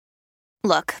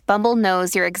Look, Bumble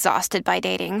knows you're exhausted by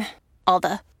dating. All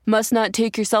the must not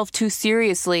take yourself too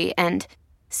seriously and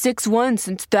 6'1"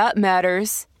 since that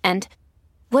matters. And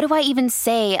what do I even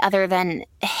say other than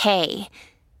hey?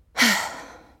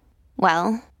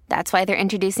 Well, that's why they're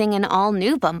introducing an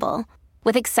all-new Bumble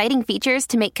with exciting features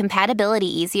to make compatibility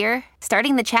easier,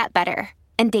 starting the chat better,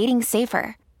 and dating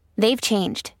safer. They've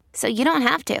changed, so you don't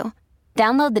have to.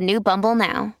 Download the new Bumble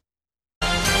now.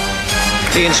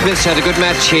 Ian Smith's had a good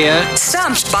match here.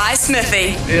 Stumped by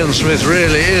Smithy. Ian Smith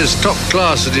really is top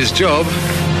class at his job.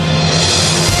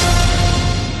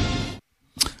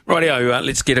 Rightio,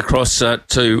 let's get across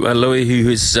to Louis, who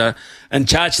is in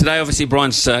charge today. Obviously,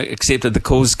 Brian's accepted the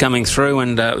calls coming through,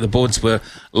 and the boards were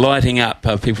lighting up.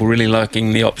 People really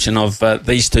liking the option of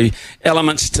these two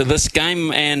elements to this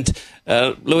game. And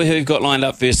Louis, who you've got lined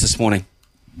up first this morning?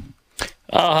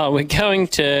 We're going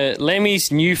to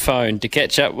Lemmy's new phone to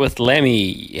catch up with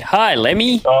Lemmy. Hi,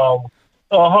 Lemmy.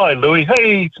 Hi, Louis.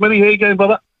 Hey, Smithy, how you going,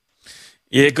 brother?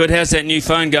 Yeah, good. How's that new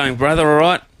phone going, brother? All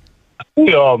right?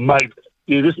 Yeah, mate.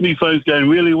 Yeah, this new phone's going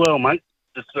really well, mate.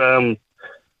 Just trying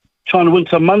to win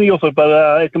some money off it,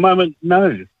 but at the moment,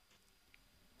 no.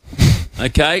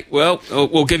 Okay, well,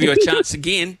 we'll give you a chance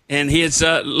again. And here's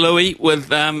Louis with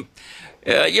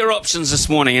your options this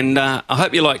morning. And I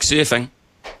hope you like surfing.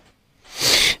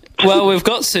 Well, we've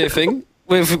got surfing.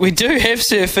 We do have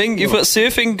surfing. You've got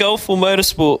surfing, golf, or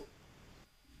motorsport.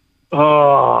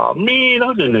 Oh, man,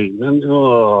 I don't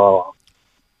know.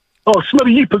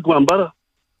 Smithy, you pick one, brother.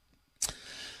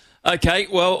 Okay,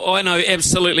 well, I know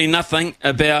absolutely nothing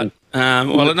about. I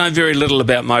know very little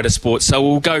about motorsport, so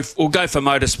we'll go for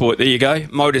motorsport. There you go,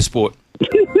 motorsport.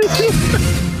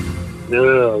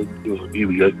 Here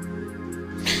we go.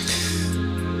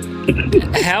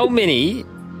 How many,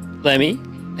 Lemmy?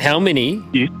 How many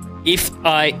Yeah.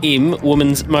 FIM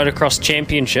Women's Motocross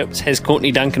Championships has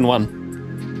Courtney Duncan won?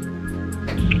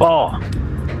 4.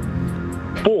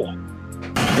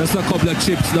 Just a couple of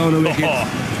chips down the wicket,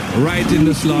 right in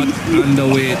the slot, and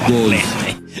away it goes.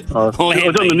 I was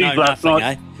on the news last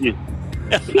night. Eh?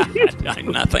 No,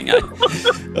 nothing, eh?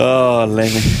 Oh,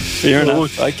 Lemmy. Fair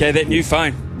enough. Okay, that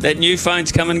new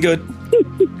phone's coming good.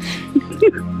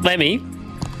 Lemmy,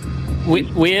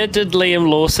 where did Liam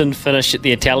Lawson finish at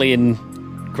the Italian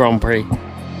Grand Prix?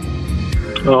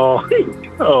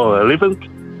 11th.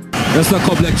 Just a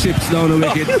couple of chips down the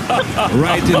wicket,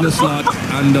 right in the slot,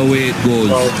 and away it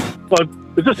goes.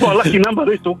 Is this my lucky number,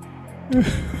 this all?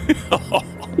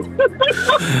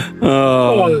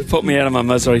 Put me out of my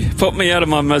misery. Put me out of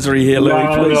my misery here, Louis,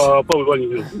 please. No,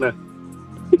 probably won't.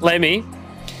 Lemmy,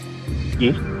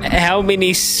 Yes? how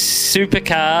many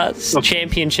Supercars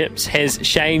championships has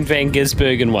Shane Van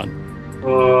Gisbergen won?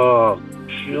 Oh,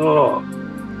 sure.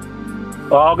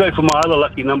 I'll go for my other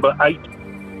lucky number, 8.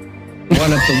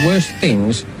 One of the worst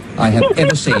things I have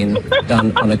ever seen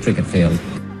done on a cricket field.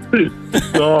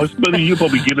 Smithy, you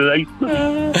probably get it 8.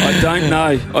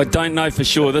 I don't know for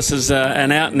sure. This is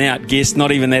an out-and-out guess,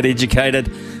 not even that educated.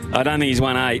 I don't think he's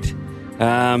won 8,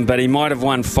 but he might have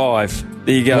won 5.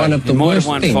 There you go. One of the worst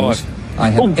things I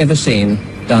have ever seen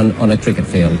done on a cricket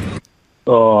field.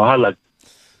 Oh, hello.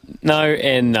 No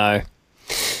and no.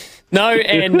 No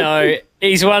and no.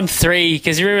 He's won 3,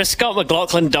 because you remember Scott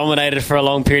McLaughlin dominated for a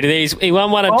long period of these. He won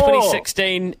one in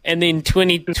 2016 and then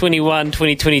 2021,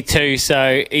 2022,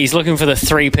 so he's looking for the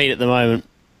 3-peat at the moment.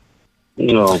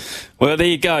 No. Well, there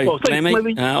you go,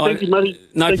 Lemmy. Thank you, Matty.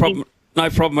 No problem. No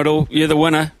problem at all. You're the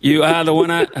winner. You are the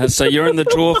winner. So you're in the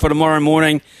draw for tomorrow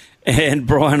morning, and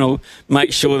Brian will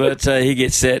make sure that he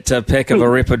gets that pack of a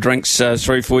rep of drinks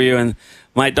through for you. And,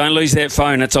 mate, don't lose that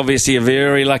phone. It's obviously a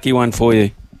very lucky one for you.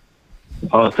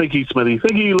 Oh, thank you, Smithy.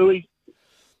 Thank you, Louis.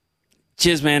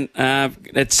 Cheers, man.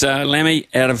 It's Lammy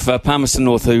out of Palmerston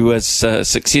North, who was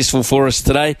successful for us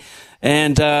today.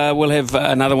 And we'll have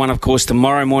another one, of course,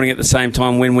 tomorrow morning at the same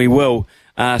time, when we will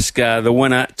ask the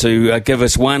winner to give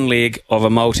us one leg of a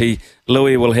multi.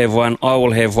 Louis will have one, I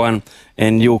will have one,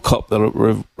 and you'll cop the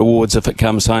rewards if it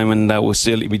comes home, and we'll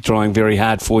certainly be trying very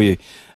hard for you.